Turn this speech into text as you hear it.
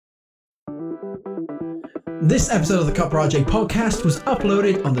This episode of the Copper RJ podcast was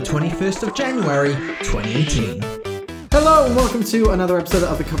uploaded on the 21st of January 2018. Hello and welcome to another episode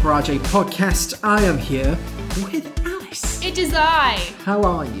of the Copper RJ podcast. I am here with Alice. It is I. How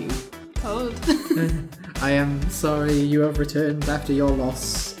are you? Cold. I am sorry you have returned after your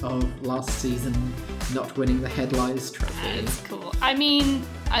loss of last season, not winning the Headlights trophy. That's cool. I mean,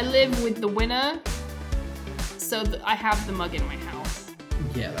 I live with the winner, so I have the mug in my house.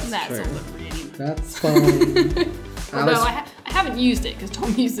 Yeah, that's That's true. all that really. That's fine. Although I haven't used it because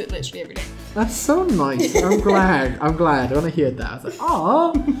Tom uses it literally every day. That's so nice. I'm glad. When I heard that, I was like,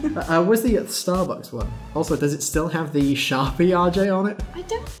 oh. Where's the Starbucks one? Also, does it still have the Sharpie RJ on it? I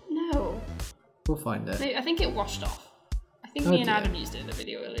don't know. We'll find it. I think it washed off. I think me and Adam used it in a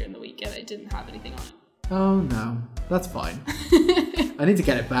video earlier in the week and it didn't have anything on it. Oh no, that's fine. I need to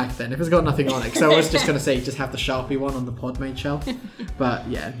get it back then if it's got nothing on it. Because I was just going to say just have the Sharpie one on the Podmate shelf. But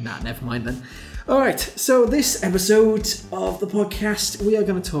yeah, never mind then. Alright, so this episode of the podcast, we are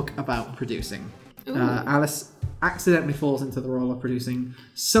going to talk about producing. Alice accidentally falls into the role of producing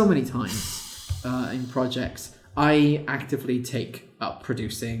so many times in projects. I actively take up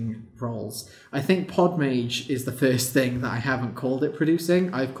producing roles. I think Podmage is the first thing that I haven't called it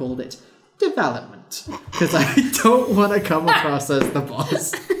producing. I've called it development. Because I don't want to come across as the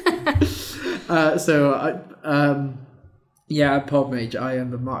boss. Podmage, I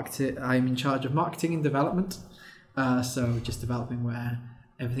am I'm in charge of marketing and development. So just developing where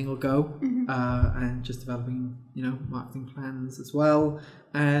everything will go, and just developing, marketing plans as well,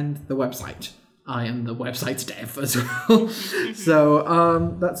 and the website. I am the website dev as well.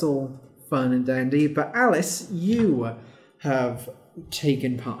 So that's all fun and dandy. But Alice, you have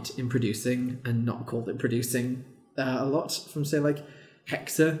taken part in producing and not called it producing a lot, from say like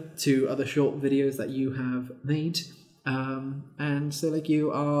Hexa to other short videos that you have made. And so like you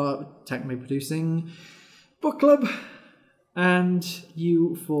are technically producing book club, and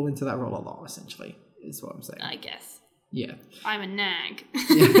you fall into that role a lot, essentially, is what I'm saying. I guess. Yeah. I'm a nag.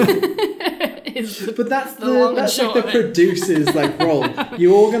 But that's like the producer's role.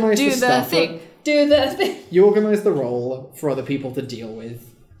 You organise the stuff. Do the thing. You organise the role for other people to deal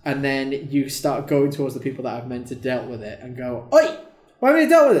with, and then you start going towards the people that have meant to dealt with it and go, oi, why haven't you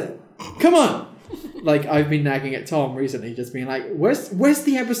dealt with it? Come on. Like, I've been nagging at Tom recently, just being like, where's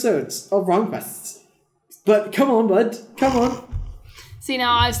the episodes of Wrongfests? But come on, bud, come on. See,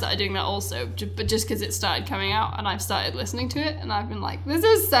 now I've started doing that also, but just because it started coming out and I've started listening to it and I've been like, this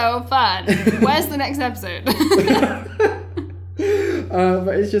is so fun. Where's the next episode?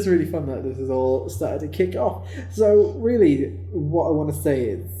 But it's just really fun that this has all started to kick off. So really, what I want to say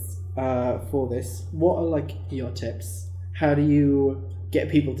is, for this, what are like your tips? How do you get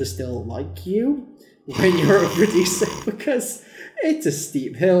people to still like you when you're a producer? Because it's a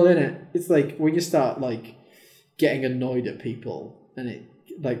steep hill, isn't it? It's like when you start like getting annoyed at people, and it,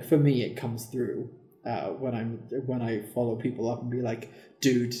 like, for me, it comes through when I follow people up and be like,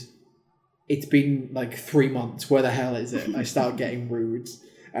 dude, it's been like 3 months, where the hell is it? I start getting rude,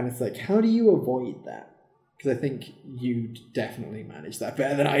 and it's like, how do you avoid that? Because I think you definitely manage that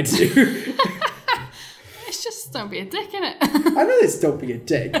better than I do. It's just don't be a dick, innit? I know it's don't be a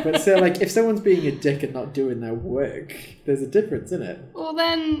dick, but so like if someone's being a dick and not doing their work, there's a difference in it. Well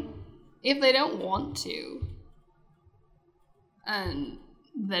then, if they don't want to, and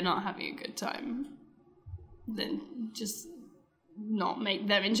they're not having a good time, then just not make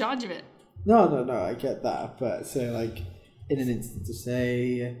them in charge of it. No, I get that, but so like in an instance of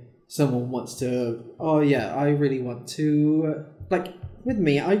say someone wants to, oh yeah, I really want to, like with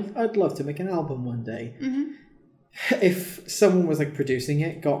me, I'd love to make an album one day. Mm-hmm. If someone was like producing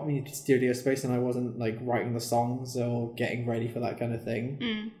it, got me studio space, and I wasn't like writing the songs or getting ready for that kind of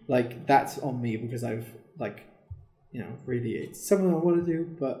thing, like that's on me, because I've like, really it's something I want to do,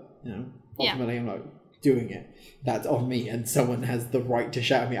 but ultimately I'm not doing it. That's on me, and someone has the right to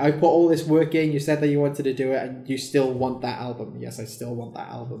shout at me, I put all this work in, you said that you wanted to do it, and you still want that album. Yes, I still want that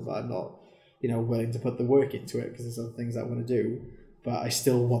album, but I'm not willing to put the work into it because there's other things I want to do, but I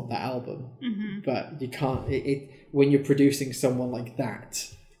still want that album. Mm-hmm. But you can't, when you're producing someone like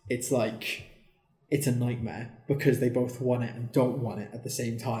that, it's like, it's a nightmare, because they both want it and don't want it at the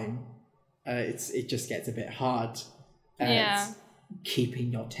same time. It just gets a bit hard at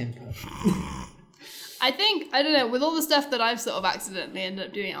keeping your temper. I think, I don't know, with all the stuff that I've sort of accidentally ended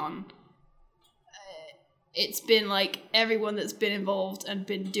up doing it on, it's been like everyone that's been involved and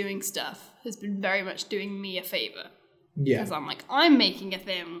been doing stuff has been very much doing me a favour. Yeah. Because I'm like, I'm making a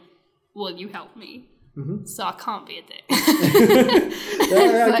thing, will you help me? Mm-hmm. So I can't be a dick.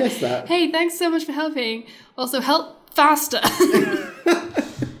 I guess that. Hey, thanks so much for helping. Also, help faster.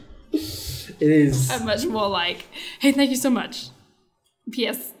 It is. I'm much more like, hey, thank you so much.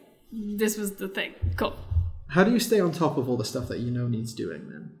 P.S. This was the thing. Cool. How do you stay on top of all the stuff that you know needs doing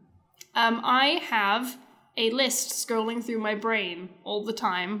then? I have a list scrolling through my brain all the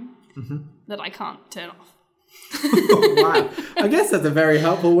time that I can't turn off. Oh, wow. I guess that's a very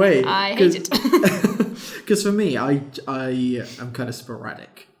helpful way. I hate it. Because for me, I am kind of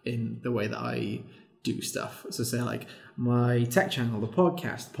sporadic in the way that I do stuff. So say like my tech channel, the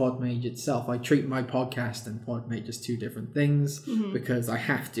podcast, Podmage itself, I treat my podcast and Podmage as two different things because I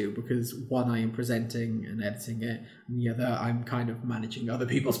have to, because one, I am presenting and editing it, and the other, I'm kind of managing other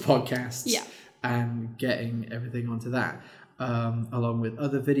people's podcasts and getting everything onto that. Along with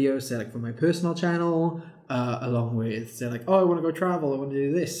other videos, say like for my personal channel, along with say like, oh, I want to go travel, I want to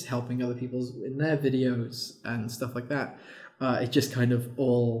do this, helping other people in their videos and stuff like that. It just kind of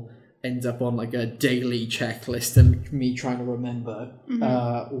all ends up on like a daily checklist and me trying to remember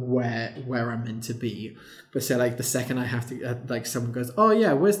where I'm meant to be. But say like the second I have to, like someone goes, oh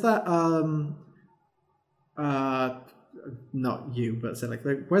yeah, where's that, not you, but say like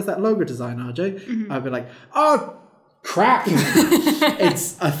where's that logo design, RJ? I'd be like, oh, crap.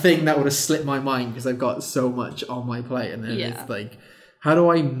 It's a thing that would have slipped my mind because I've got so much on my plate, and then it's like, how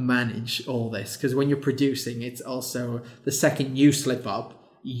do I manage all this? Because when you're producing, it's also the second you slip up,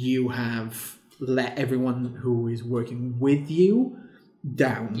 you have let everyone who is working with you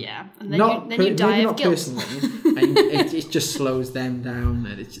down. Yeah, and then you die of guilt. Personally, and it just slows them down,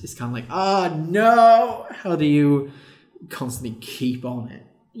 and it's kind of like, oh no, how do you constantly keep on it?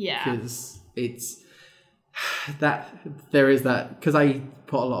 Yeah, because it's that there is that, because I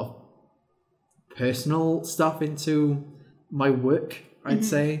put a lot of personal stuff into my work. I'd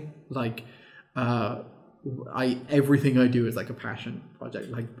say like everything I do is like a passion project.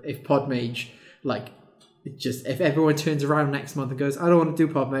 Like if Podmage, like if everyone turns around next month and goes, I don't want to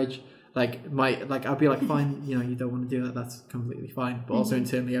do Podmage, I'll be like, fine, you don't want to do that, that's completely fine. But also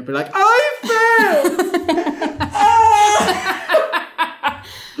internally I'd be like, I failed.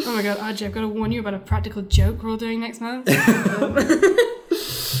 Oh my god, RJ, I've got to warn you about a practical joke we're all doing next month.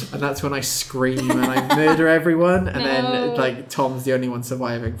 And that's when I scream and I murder everyone, and then like Tom's the only one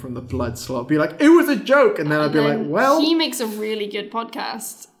surviving from the blood slot. Be like, it was a joke, and then I'd be like, well, he makes a really good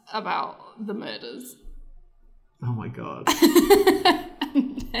podcast about the murders. Oh my god.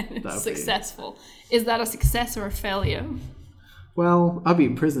 It's successful. Is that a success or a failure? Well, I'll be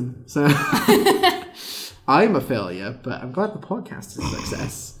in prison, so I'm a failure, but I'm glad the podcast is a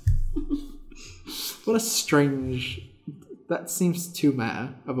success. What a strange... That seems too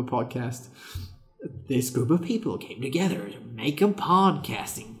meta of a podcast. This group of people came together to make a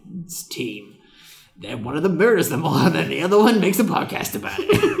podcasting team. Then one of them murders them all, and then the other one makes a podcast about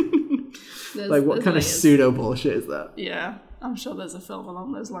it. Like, what kind of pseudo bullshit is that? Yeah, I'm sure there's a film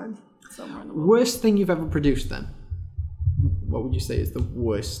along those lines somewhere in the world. Worst thing you've ever produced, then? What would you say is the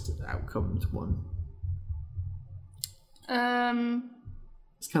worst outcomed one?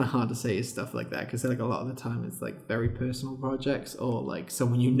 It's kind of hard to say stuff like that because like a lot of the time it's like very personal projects or like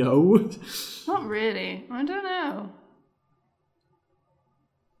someone you know. Not really. I don't know.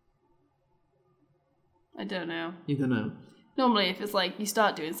 You don't know. Normally, if it's like you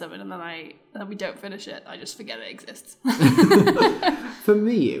start doing something and then we don't finish it, I just forget it exists. For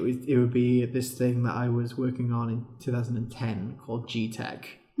me, it would be this thing that I was working on in 2010 called GTech.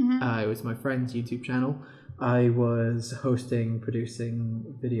 It was my friend's YouTube channel. I was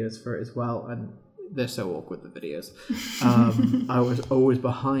producing videos for it as well, and they're so awkward, the videos. I was always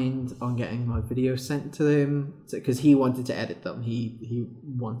behind on getting my videos sent to him because he wanted to edit them. He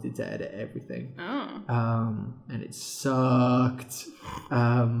wanted to edit everything. And it sucked.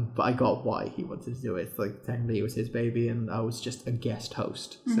 But I got why he wanted to do it. Like, technically it was his baby, and I was just a guest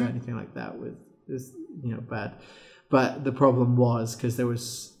host. So anything like that was bad. But the problem was because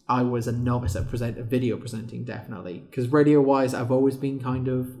I was a novice at video presenting, definitely. Because radio-wise, I've always been kind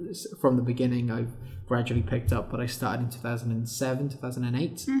of, from the beginning, I've gradually picked up, but I started in 2007,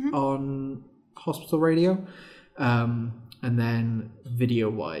 2008 on hospital radio. And then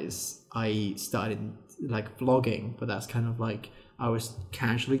video-wise, I started like vlogging, but that's kind of like, I was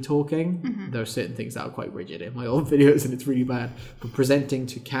casually talking. There are certain things that are quite rigid in my old videos and it's really bad. But presenting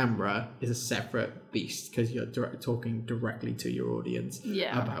to camera is a separate beast because you're talking directly to your audience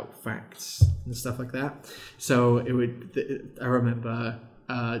about facts and stuff like that. So I remember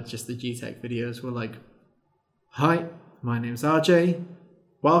just the GTech videos were like, hi, my name's RJ.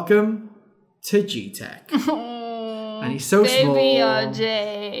 Welcome to GTech. and he's so small. Baby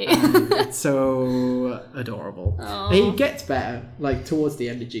RJ. And it's so adorable. Aw. It gets better. Like towards the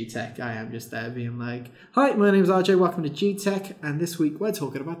end of G-Tech, I am just there being like, "Hi, my name's RJ. Welcome to G-Tech, and this week we're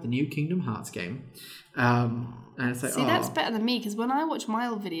talking about the new Kingdom Hearts game." And it's like, See, that's better than me, because when I watch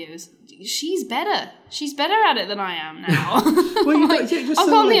Mile videos, she's better. She's better at it than I am now. Well, you got, just I've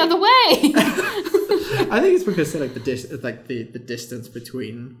so, gone like, the other way. I think it's because like the distance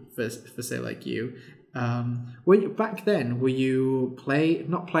between for say like you. Back then, were you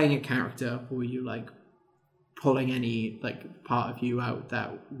not playing a character, or were you like pulling any like part of you out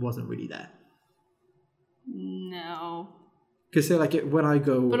that wasn't really there? No. Because when I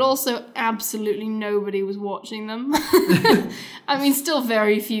go, But also, absolutely nobody was watching them. I mean, still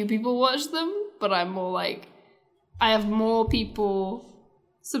very few people watch them, but I'm more like, I have more people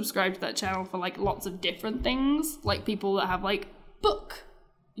subscribe to that channel for like lots of different things, like people that have like book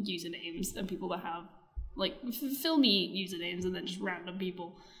usernames and people that have like filmy usernames and then just random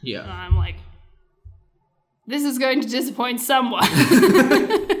people. Yeah. And I'm like, this is going to disappoint someone.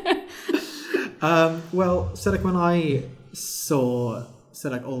 Well, so like when I saw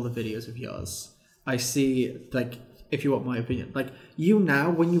like all the videos of yours, I see like, if you want my opinion, like you now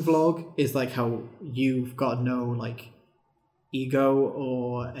when you vlog is like how you've got no like ego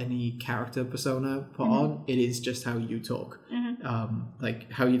or any character persona put on. It is just how you talk.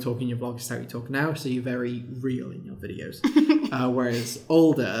 Like how you talk in your vlog is how you talk now, so you're very real in your videos. Whereas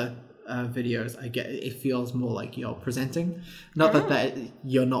older videos, I get it feels more like you're presenting, not that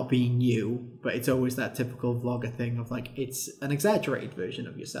you're not being you, but it's always that typical vlogger thing of like, it's an exaggerated version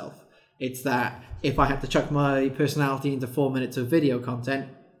of yourself. It's that if I had to chuck my personality into 4 minutes of video content,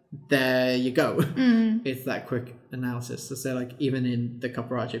 there you go. It's that quick analysis. So say like even in the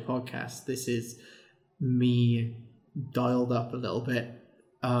Copper RJ podcast, this is me dialed up a little bit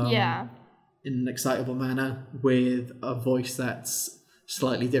in an excitable manner with a voice that's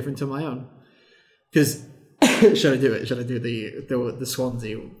slightly different to my own. Because should I do it? Should I do the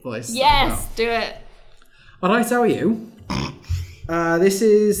Swansea voice? Yes, do it. Alright, how are you? This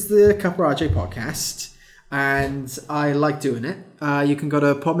is the Copper RJ podcast, and I like doing it. You can go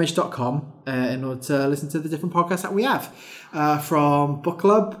to podmage.com in order to listen to the different podcasts that we have, from book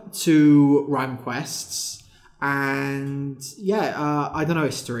club to rhyme quests, and I Don't Know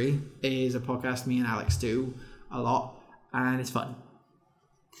History is a podcast me and Alex do a lot, and it's fun.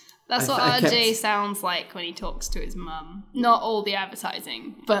 That's what RJ sounds like when he talks to his mum. Not all the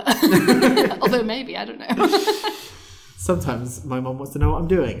advertising, but although maybe, I don't know. Sometimes my mum wants to know what I'm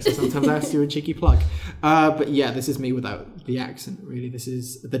doing, so sometimes I have to do a cheeky plug. But yeah, this is me without the accent, really. This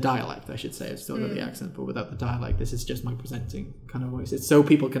is the dialect, I should say. I've still got the accent, but without the dialect, this is just my presenting kind of voice. It's so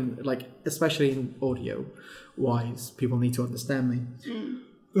people can, like, especially in audio-wise, people need to understand me.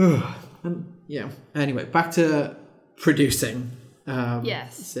 And yeah, anyway, back to producing.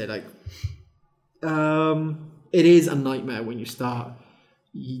 Yes. So like, it is a nightmare when you start.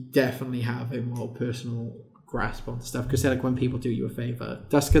 You definitely have a more personal grasp on stuff, because like when people do you a favor,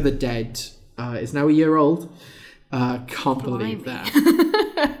 Dusk of the Dead is now a year old. Can't believe that.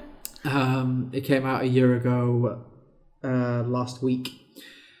 It came out a year ago last week,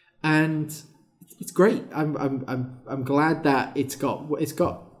 and it's great. I'm glad that it's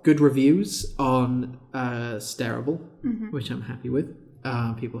got good reviews on Starable, which I'm happy with.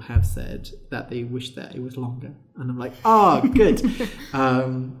 People have said that they wish that it was longer, and I'm like, good.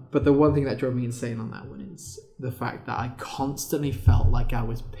 But the one thing that drove me insane on that one is the fact that I constantly felt like I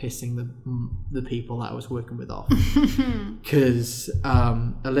was pissing the people that I was working with off, because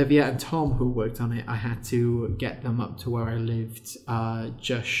Olivia and Tom, who worked on it, I had to get them up to where I lived,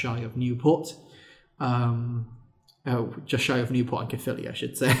 just shy of Newport. Just shy of Newport and Caerphilly, I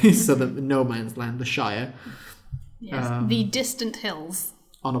should say. So the no man's land, the Shire. Yes, the distant hills.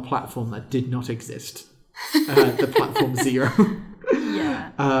 On a platform that did not exist. The platform 0. Yeah.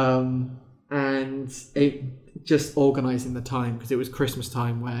 And it just organising the time, because it was Christmas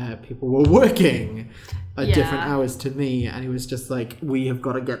time where people were working at different hours to me, and it was just like, we have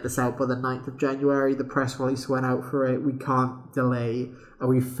got to get this out by the 9th of January. The press release went out for it. We can't delay. And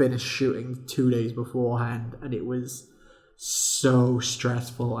we finished shooting 2 days beforehand, and it was so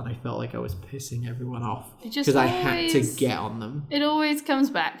stressful, and I felt like I was pissing everyone off because I had to get on them. It always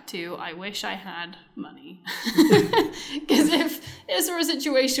comes back to, I wish I had money. Because if there were a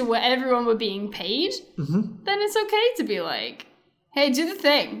situation where everyone were being paid, then it's okay to be like, hey, do the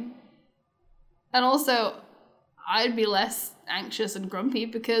thing. And also, I'd be less anxious and grumpy,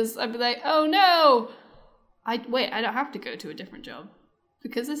 because I'd be like, oh no, I don't have to go to a different job,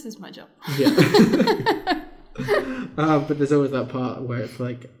 because this is my job. But there's always that part where it's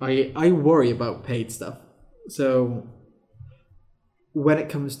like, I worry about paid stuff. So when it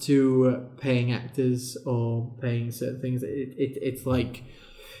comes to paying actors or paying certain things, it's like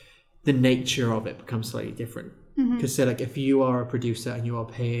the nature of it becomes slightly different. Because say like if you are a producer and you are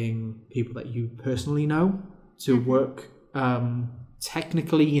paying people that you personally know to work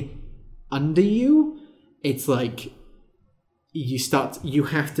technically under you, it's like you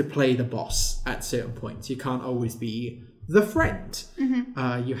have to play the boss at certain points. You can't always be the friend.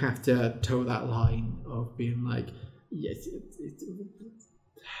 You have to toe that line of being like, yes.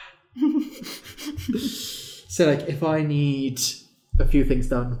 So like if I need a few things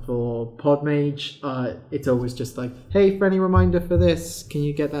done for Podmage, it's always just like, hey, friendly reminder for this, can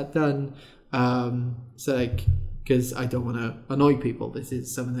you get that done? So like, because I don't want to annoy people, this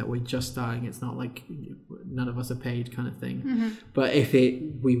is something that we're just starting, it's not like none of us are paid kind of thing. But if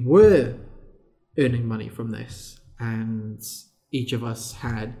we were earning money from this and each of us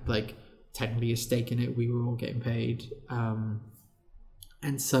had like technically a stake in it, we were all getting paid,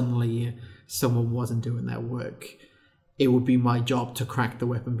 and suddenly someone wasn't doing their work, it would be my job to crack the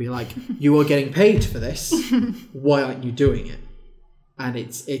whip and be like, you are getting paid for this, why aren't you doing it? And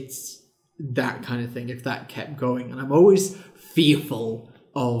it's that kind of thing, if that kept going. And I'm always fearful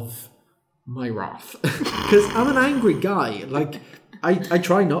of my wrath because I'm an angry guy. Like I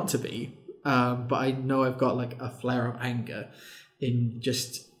try not to be, but I know I've got like a flare of anger in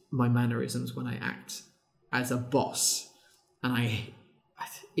just my mannerisms when I act as a boss, and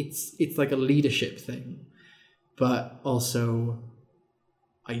it's like a leadership thing, but also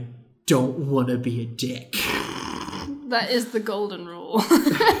I don't want to be a dick. That is the golden rule.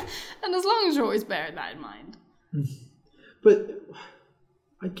 And as long as you're always bearing that in mind. But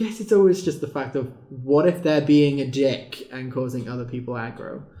I guess it's always just the fact of, what if they're being a dick and causing other people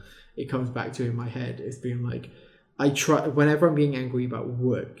aggro? It comes back to in my head. It's being like, I try, whenever I'm being angry about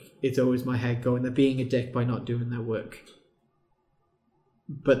work, it's always my head going, they're being a dick by not doing their work.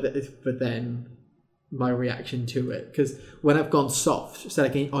 But then my reaction to it, because when I've gone soft, so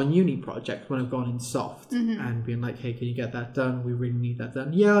like on uni projects, when I've gone in soft and been like, hey, can you get that done? We really need that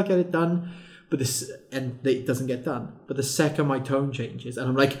done. Yeah, I'll get it done. But it doesn't get done. But the second my tone changes and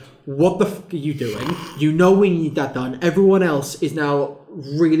I'm like, what the fuck are you doing? You know we need that done. Everyone else is now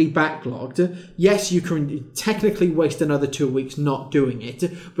really backlogged. Yes, you can technically waste another 2 weeks not doing it,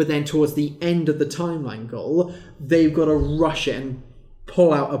 but then towards the end of the timeline goal, they've got to rush it and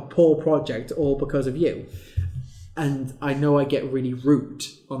pull out a poor project all because of you. And I know I get really rude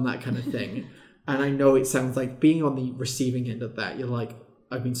on that kind of thing. And I know it sounds like being on the receiving end of that, you're like,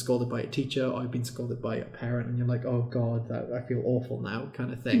 I've been scolded by a teacher, or I've been scolded by a parent, and you're like, oh God, I feel awful now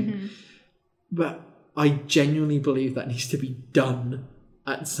kind of thing. But I genuinely believe that needs to be done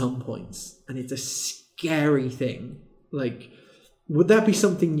at some points. And it's a scary thing. Like, would that be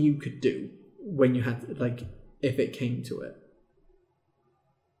something you could do when you had, like, if it came to it?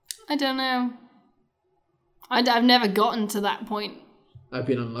 I don't know. I've never gotten to that point. I've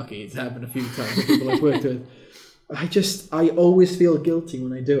been unlucky. It's happened a few times with people I've worked with. I always feel guilty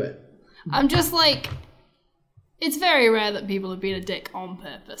when I do it. I'm just like, it's very rare that people have been a dick on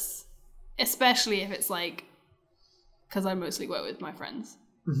purpose. Especially if it's like, because I mostly work with my friends.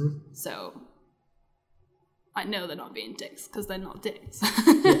 So I know they're not being dicks because they're not dicks.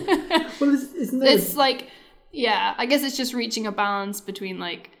 Yeah. Well, isn't there... It's like, yeah, I guess it's just reaching a balance between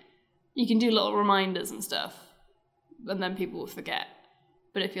like, you can do little reminders and stuff, and then people will forget.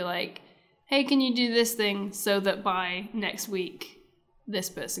 But if you're like, hey, can you do this thing so that by next week this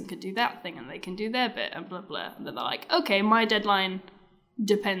person could do that thing and they can do their bit and blah blah, and then they're like, okay, my deadline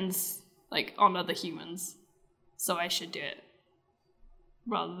depends like on other humans, so I should do it,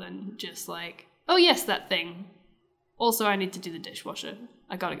 rather than just like, oh yes, that thing, also I need to do the dishwasher,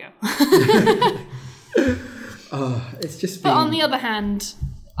 I gotta go. It's just but on the other hand,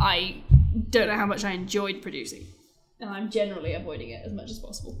 I don't know how much I enjoyed producing, and I'm generally avoiding it as much as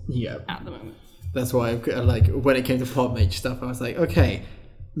possible. Yeah, at the moment. That's why like when it came to Podmage stuff, I was like, okay,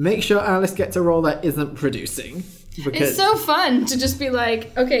 make sure Alice gets a role that isn't producing. Because it's so fun to just be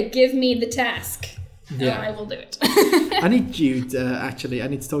like, okay, give me the task, and I will do it. I need you to I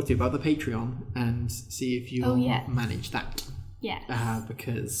need to talk to you about the Patreon and see if you manage that. Yeah.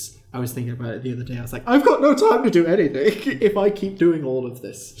 Because I was thinking about it the other day. I was like, I've got no time to do anything if I keep doing all of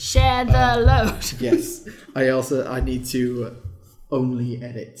this. Share the load. Yes. I need to only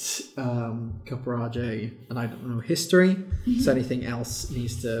edit Caparage and I don't know history. So anything else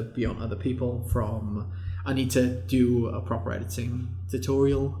needs to be on other people. I need to do a proper editing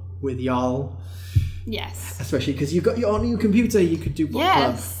tutorial with y'all. Yes. Especially because you've got your new computer, you could do book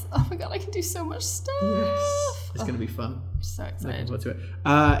club. Yes. Oh my god, I can do so much stuff. Yes. It's going to be fun. So Looking excited. forward to it.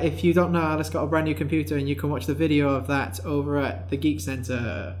 If you don't know, Alice got a brand new computer, and you can watch the video of that over at the Geek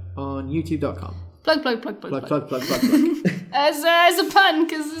Center on youtube.com. Plug. As a pun,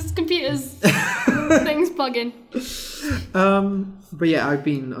 because this computer's things plug in. But yeah, I've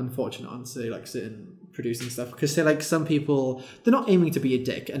been unfortunate on say like certain producing stuff because say like some people they're not aiming to be a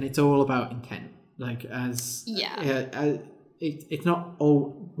dick, and it's all about intent. Like it's not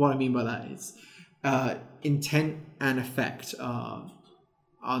all. What I mean by that is intent and effect are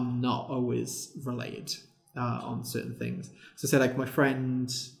not always related on certain things. So say like my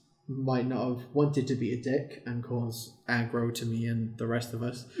friend might not have wanted to be a dick and cause aggro to me and the rest of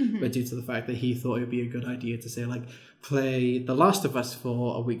us, but due to the fact that he thought it would be a good idea to say like play The Last of Us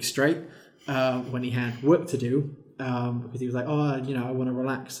for a week straight when he had work to do, because he was like, oh, you know, I want to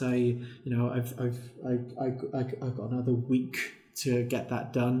relax. I've got another week to get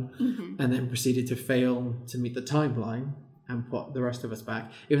that done, and then proceeded to fail to meet the timeline and put the rest of us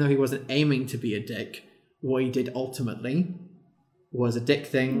back, even though he wasn't aiming to be a dick. What he did ultimately was a dick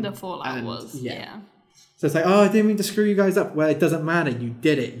thing. The fallout was, yeah. So it's like, oh, I didn't mean to screw you guys up. Well, it doesn't matter. You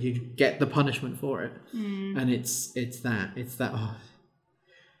did it. You get the punishment for it. And it's that.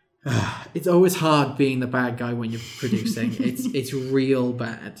 It's always hard being the bad guy when you're producing. It's real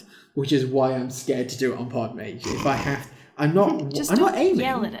bad, which is why I'm scared to do it on Podmage. If I have, I'm not aiming.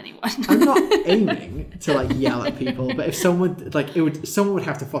 Yell at anyone. I'm not aiming to like yell at people, but if someone someone would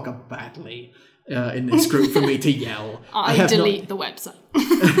have to fuck up badly in this group for me to yell. I delete the website.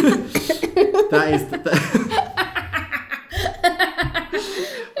 That is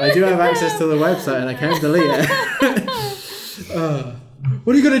I do have access to the website and I can delete it.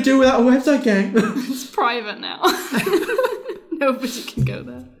 What are you going to do without a website, gang? It's private now. Nobody can go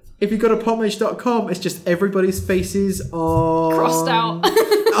there. If you go to podmage.com, it's just everybody's faces on... Crossed out.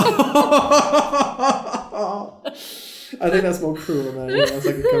 I think that's more cruel than anything else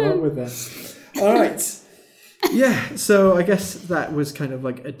I could come up with then. All right. Yeah, so I guess that was kind of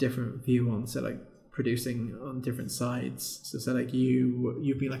like a different view on, so like producing on different sides. So like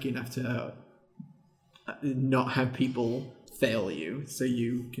you'd be lucky enough to not have people fail you, so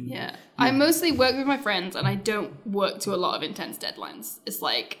you can. Yeah, I mostly work with my friends, and I don't work to a lot of intense deadlines. It's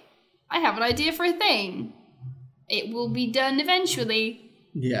like I have an idea for a thing, it will be done eventually.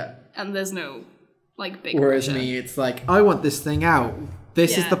 Yeah, and there's no like big. Whereas pressure. me, it's like I want this thing out.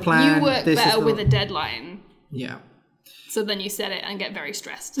 This is the plan. You work better with a deadline. Yeah. So then you set it and get very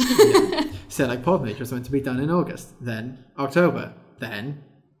stressed. So like Podmage was meant to be done in August, then October, then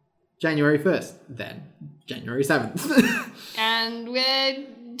January 1st, then January 7th. And we're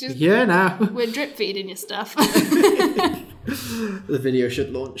just... Yeah, now. We're drip feeding your stuff. The video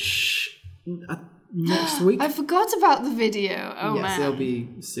should launch next week. I forgot about the video. Oh, yes, man. it'll be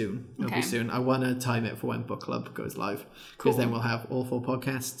soon. It'll be Okay. soon. I want to time it for when Book Club goes live. Because then we'll have all 4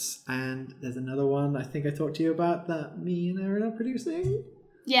 podcasts. And there's another one I think I talked to you about that me and Erin are producing.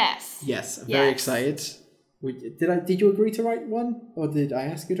 Yes. Yes, I'm very excited. Did you agree to write one? Or did I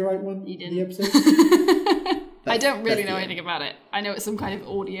ask you to write one? You didn't. The episode? I don't really know anything about it. I know it's some kind of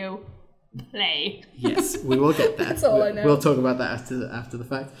audio play. Yes, we will get that. That's all I know. We'll talk about that after the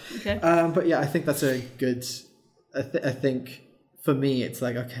fact. Okay. But yeah, I think that's a good... I think for me, it's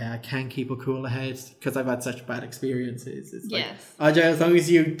like, okay, I can keep a cooler head because I've had such bad experiences. It's like, Ajay, as long as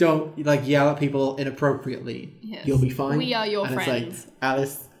you don't like yell at people inappropriately, you'll be fine. We are your friends. It's like,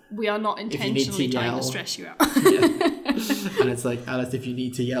 Alice... We are not intentionally trying to stress you out. And it's like, Alice, if you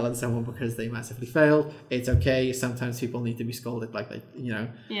need to yell at someone because they massively failed, it's okay. Sometimes people need to be scolded like they,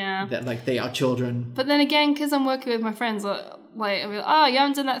 that like they are children. But then again, because I'm working with my friends, like I'll be like, oh, you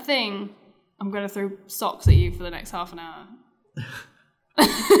haven't done that thing. I'm going to throw socks at you for the next half an hour.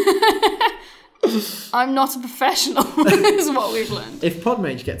 I'm not a professional, is what we've learned. If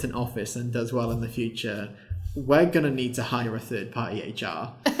Podmage gets an office and does well in the future, we're going to need to hire a third-party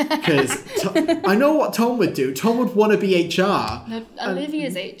HR. Because I know what Tom would do. Tom would want to be HR. No,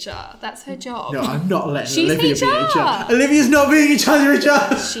 Olivia's HR. That's her job. No, I'm not letting She's Olivia be HR. HR. Olivia's not being in charge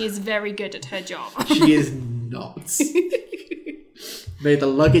of HR. She is very good at her job. She is not. May the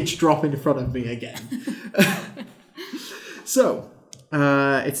luggage drop in front of me again. So,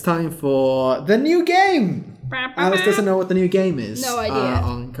 it's time for the new game. Alice doesn't know what the new game is. No idea.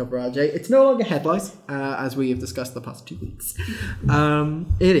 On Cover RJ. It's no longer Headlights, as we have discussed the past 2 weeks.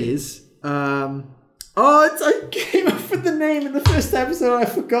 It is... I came up with the name in the first episode.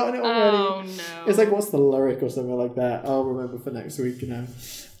 I've forgotten it already. Oh, no. It's like, what's the lyric or something like that? I'll remember for next week,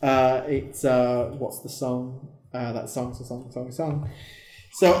 It's, what's the song? That song's a song.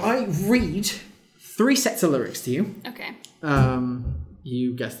 So I read 3 sets of lyrics to you. Okay.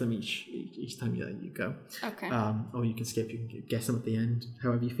 you guess them each time you go. Okay. Or you can skip. You can guess them at the end,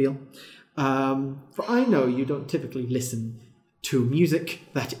 however you feel. For I know you don't typically listen to music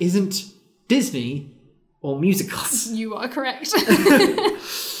that isn't Disney or musicals. You are correct.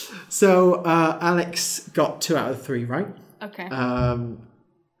 So Alex got 2 out of 3 right. Okay.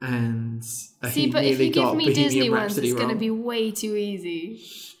 And See, he but if nearly you give got me Bohemian Disney ones, Rhapsody it's going to wrong. be way too easy.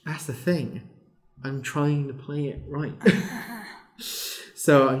 That's the thing. I'm trying to play it right.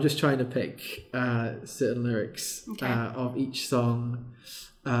 So I'm just trying to pick certain lyrics of each song.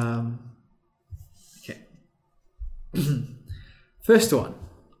 Okay. First one.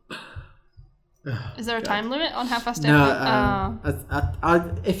 Is there a time limit on how fast No,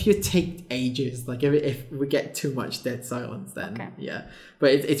 if you take ages, like if we get too much dead silence, then yeah. But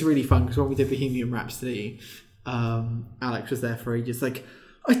it's really fun because when we did Bohemian Rhapsody, Alex was there for ages. Like,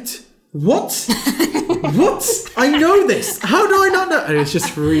 what? What? I know this. How do I not know? And it's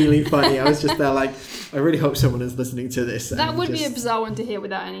just really funny. I was just there, like, I really hope someone is listening to this. That would be a bizarre one to hear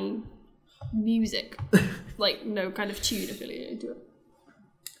without any music, like no kind of tune affiliated to it.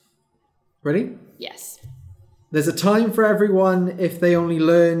 Ready? Yes. There's a time for everyone if they only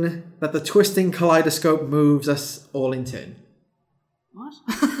learn that the twisting kaleidoscope moves us all in turn. What?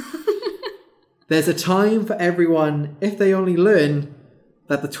 There's a time for everyone if they only learn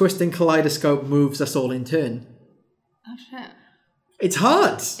that the twisting kaleidoscope moves us all in turn. Oh shit. It's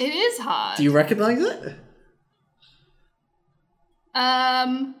hard. It is hard. Do you recognise it?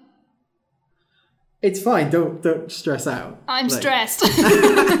 It's fine. Don't stress out. I'm stressed.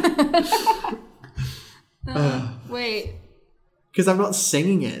 Wait. Because I'm not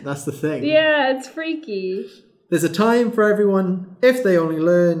singing it. That's the thing. Yeah, it's freaky. There's a time for everyone if they only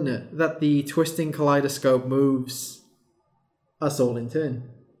learn that the twisting kaleidoscope moves us all in turn.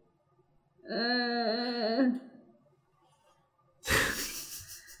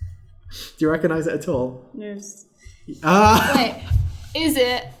 Do you recognise it at all? Yes. Ah. Wait, is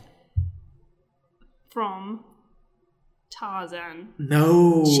it from Tarzan?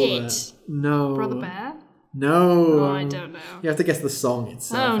 No. Shit. No. Brother Bear? No. Oh, I don't know. You have to guess the song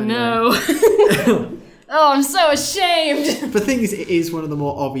itself. Oh anyway. no. Oh, I'm so ashamed. The thing is, it is one of the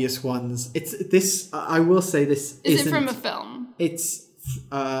more obvious ones. It's this. I will say this. Is it from a film? It's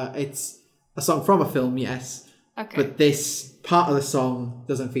a song from a film, yes. Okay. But this part of the song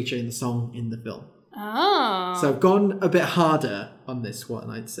doesn't feature in the song in the film. Oh. So I've gone a bit harder on this one,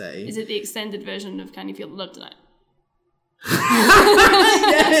 I'd say. Is it the extended version of Can You Feel the Love Tonight?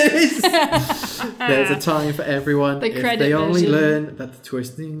 Yeah, it is. There's a time for everyone The if credit they only version. learn that the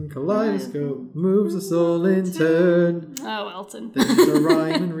twisting kaleidoscope moves us all in turn. Oh, Elton. There's a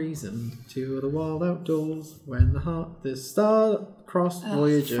rhyme and reason to the wild outdoors when the heart is star-crossed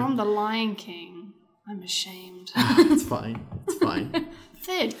Voyager. From The Lion King. I'm ashamed. It's fine. It's fine.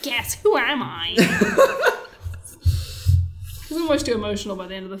 Third guess, who am I? It's almost too emotional by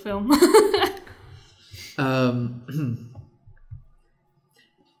the end of the film.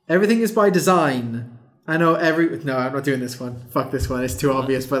 Everything is by design. I know No, I'm not doing this one. Fuck this one. It's too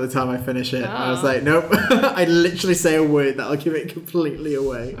obvious by the time I finish it. I was like, nope. I literally say a word that'll give it completely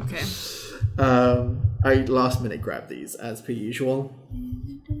away. Okay. I last minute grabbed these as per usual.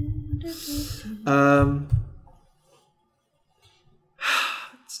 No,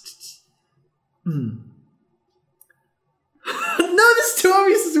 this is too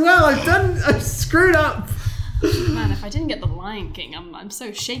obvious as well. I've screwed up. Man, if I didn't get The Lion King, I'm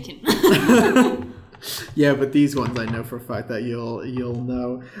so shaken. Yeah, but these ones I know for a fact that you'll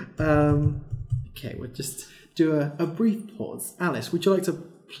know. Okay, we'll just do a brief pause. Alice, would you like to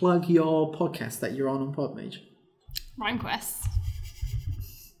plug your podcast that you're on Podmage? Rhyme Quest.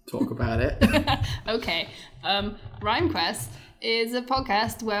 Talk about it. Okay. Rhyme Quest is a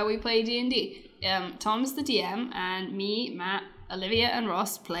podcast where we play D&D. Tom's the DM, and me, Matt, Olivia, and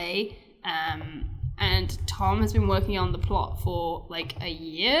Ross play. And Tom has been working on the plot for like a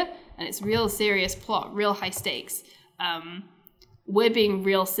year, and it's real serious plot, real high stakes. We're being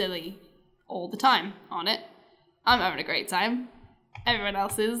real silly all the time on it. I'm having a great time. Everyone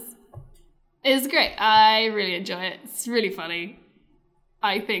else is. It's great. I really enjoy it. It's really funny.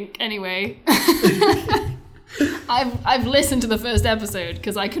 I think, anyway. I've listened to the first episode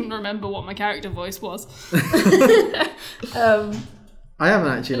because I couldn't remember what my character voice was. I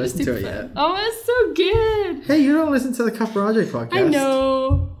haven't actually listened to it yet. Oh, it's so good. Hey, you don't listen to the Caparage podcast? I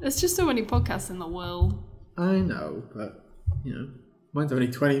know. There's just so many podcasts in the world. I know, but, you know, mine's only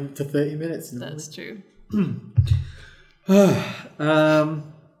 20 to 30 minutes. That's true.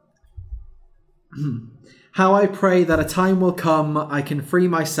 How I pray that a time will come I can free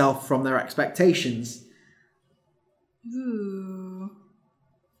myself from their expectations. Ooh.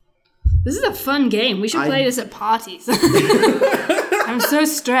 This is a fun game. We should play this at parties. I'm so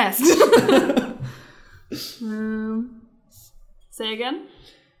stressed. Say again?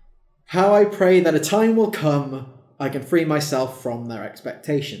 How I pray that a time will come I can free myself from their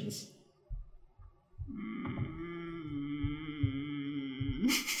expectations.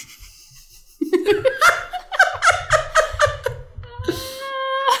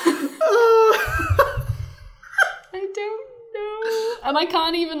 And I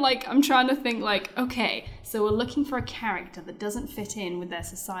can't even, like, I'm trying to think, like, okay, so we're looking for a character that doesn't fit in with their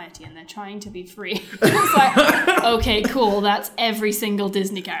society and they're trying to be free. It's like, okay, cool, that's every single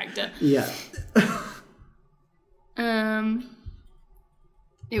Disney character. Yeah.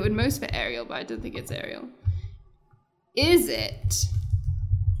 It would most fit Ariel, but I don't think it's Ariel. Is it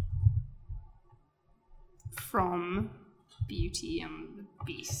from Beauty and the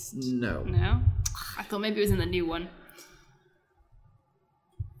Beast? No. No? I thought maybe it was in the new one.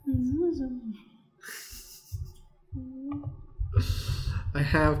 I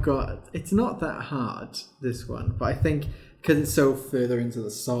have got... It's not that hard, this one, but I think because it's so further into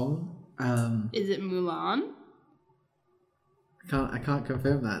the song... Is it Mulan? I can't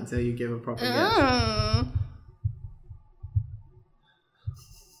confirm that until you give a proper guess.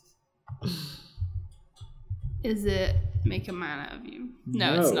 Is it Make a Man Out of You?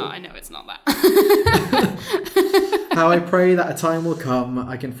 No, it's not. I know it's not that. How I pray that a time will come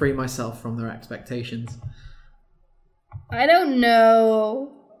I can free myself from their expectations. I don't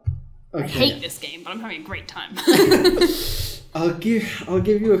know. Okay. I hate this game, but I'm having a great time. I'll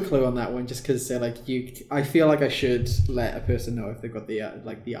give you a clue on that one, just because I feel like I should let a person know if they've got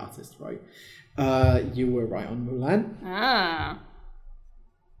the artist right. You were right on Mulan. Ah.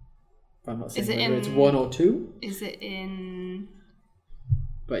 I'm not saying whether it's 1 or 2. Is it in?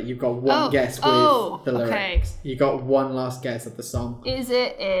 But you've got one guess with the lyrics. Okay. You got one last guess at the song. Is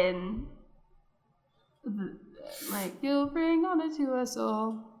it in? Like, you'll bring honor to us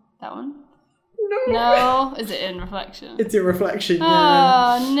all. That one? No. Is it in Reflection? It's in Reflection,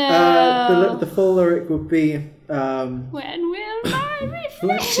 yeah. Oh, no. The full lyric would be... when will my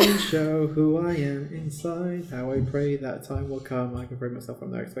reflection show who I am inside? How I pray that time will come I can free myself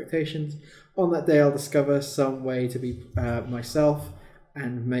from their expectations. On that day I'll discover some way to be myself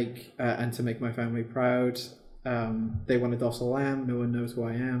and to make my family proud. They want a docile lamb. No one knows who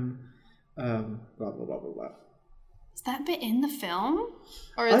I am. Blah, blah, blah, blah, blah. Is that bit in the film?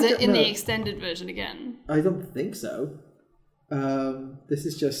 Or is it in the extended version again? I don't think so. This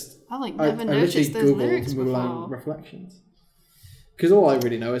is just... I've never noticed those lyrics before. Reflections. Because all I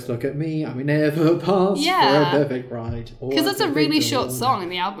really know is look at me, I may never pass for a perfect ride. Because that's a really short song in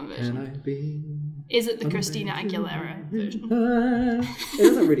the album version. Can I be... Is it the Christina Aguilera version? It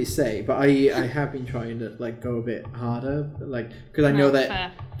doesn't really say, but I have been trying to go a bit harder, because I know that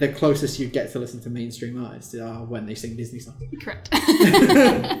fair. The closest you get to listen to mainstream artists are when they sing Disney songs. Correct.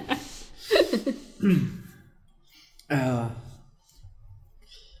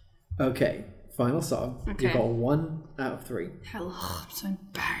 Okay, final song. Okay. You've got 1 out of 3. Hello, I'm so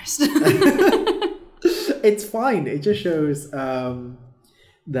embarrassed. It's fine. It just shows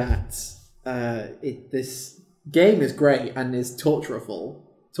that this game is great and is torturous.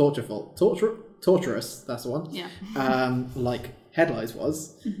 That's the one. Yeah. Like Headlights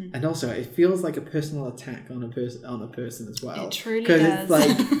was, and also it feels like a personal attack on a person as well. It truly does. Because it's like,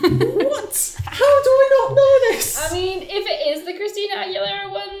 what? How do I not know this? I mean, if it is the Christina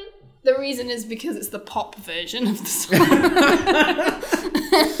Aguilera one, the reason is because it's the pop version of the song.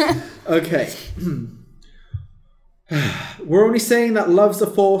 Okay. We're only saying that love's a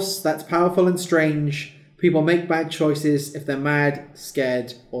force that's powerful and strange. People make bad choices if they're mad,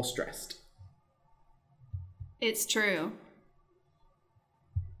 scared, or stressed. It's true.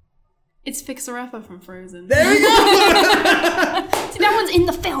 It's Fixer Upper from Frozen. There we go! See, that one's in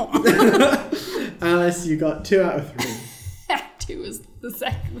the film. Alice, you got 2 out of 3. 2 was the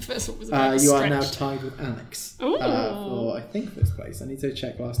second. The first one was about you stretch. are now tied with Alex. For, I think, first place. I need to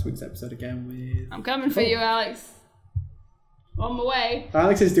check last week's episode again with... I'm coming for you, Alex. On my way.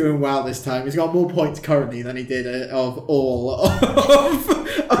 Alex is doing well this time. He's got more points currently than he did of all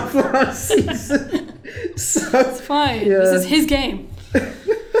of last season. So, it's fine. Yeah. This is his game.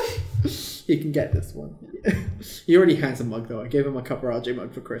 He can get this one. He already has a mug though. I gave him a Cupper RJ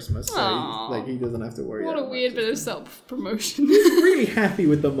mug for Christmas, so he doesn't have to worry. What a weird bit of self-promotion. He's really happy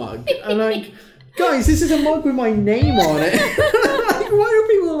with the mug. And guys, this is a mug with my name on it. Why do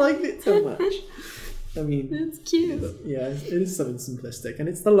people like it so much? I mean, it's cute. Yeah, it is something simplistic, and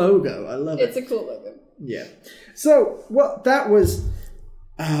it's the logo. I love it. It's a cool logo. Yeah. So, that was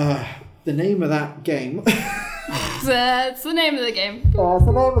the name of that game. That's the name of the game. That's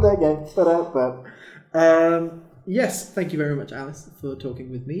the name of the game. Yes, thank you very much, Alice, for talking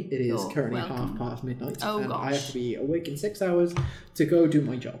with me. It is You're currently welcome. midnight, Oh, and I have gosh. to be awake in 6 hours to go do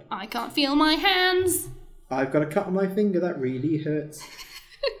my job. I can't feel my hands. I've got a cut on my finger that really hurts.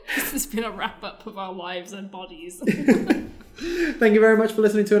 This has been a wrap-up of our lives and bodies. Thank you very much for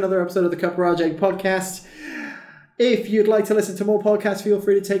listening to another episode of the Cup Raj Egg podcast. If you'd like to listen to more podcasts, feel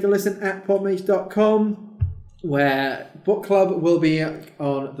free to take a listen at podmate.com, where Book Club will be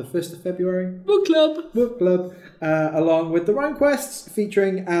on the 1st of February. Book club. Book Club, along with the Rhyme Quests,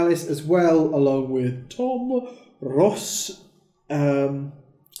 featuring Alice as well, along with Tom, Ross, Olivia,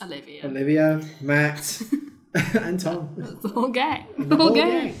 Matt, and Tom. The whole gang. The whole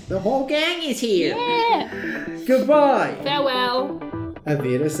gang. The whole gang is here. Yeah. Goodbye. Farewell.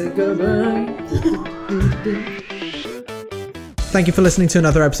 Avira said goodbye. Thank you for listening to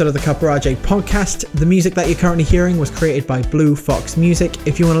another episode of the Cup Raj Egg podcast. The music that you're currently hearing was created by Blue Fox Music.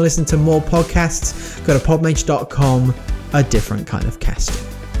 If you want to listen to more podcasts, go to podmate.com, a different kind of cast.